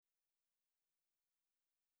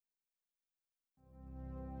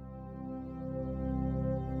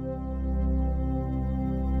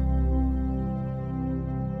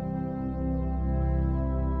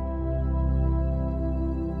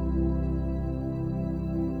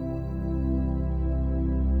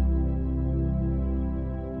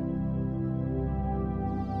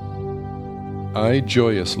I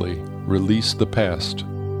joyously release the past.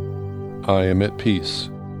 I am at peace.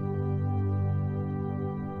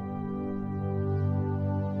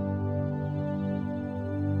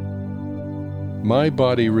 My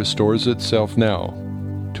body restores itself now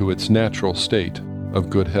to its natural state of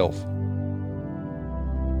good health.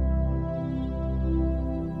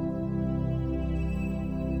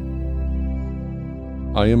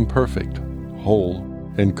 I am perfect, whole,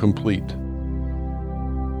 and complete.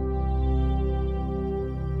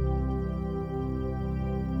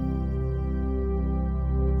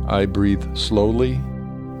 I breathe slowly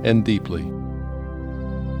and deeply.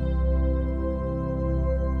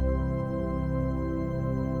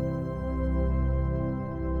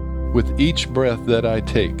 With each breath that I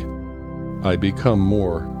take, I become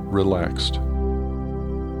more relaxed.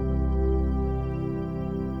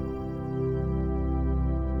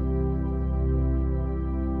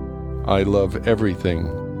 I love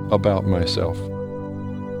everything about myself.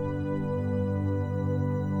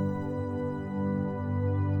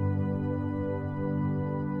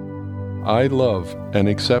 I love and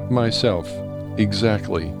accept myself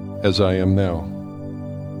exactly as I am now.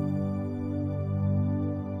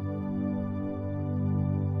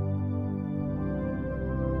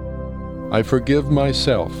 I forgive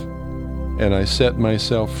myself and I set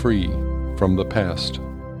myself free from the past.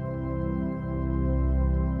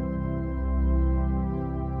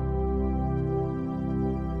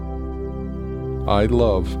 I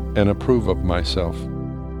love and approve of myself.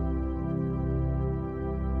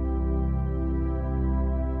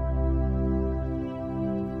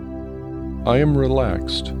 I am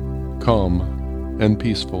relaxed, calm, and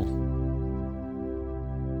peaceful.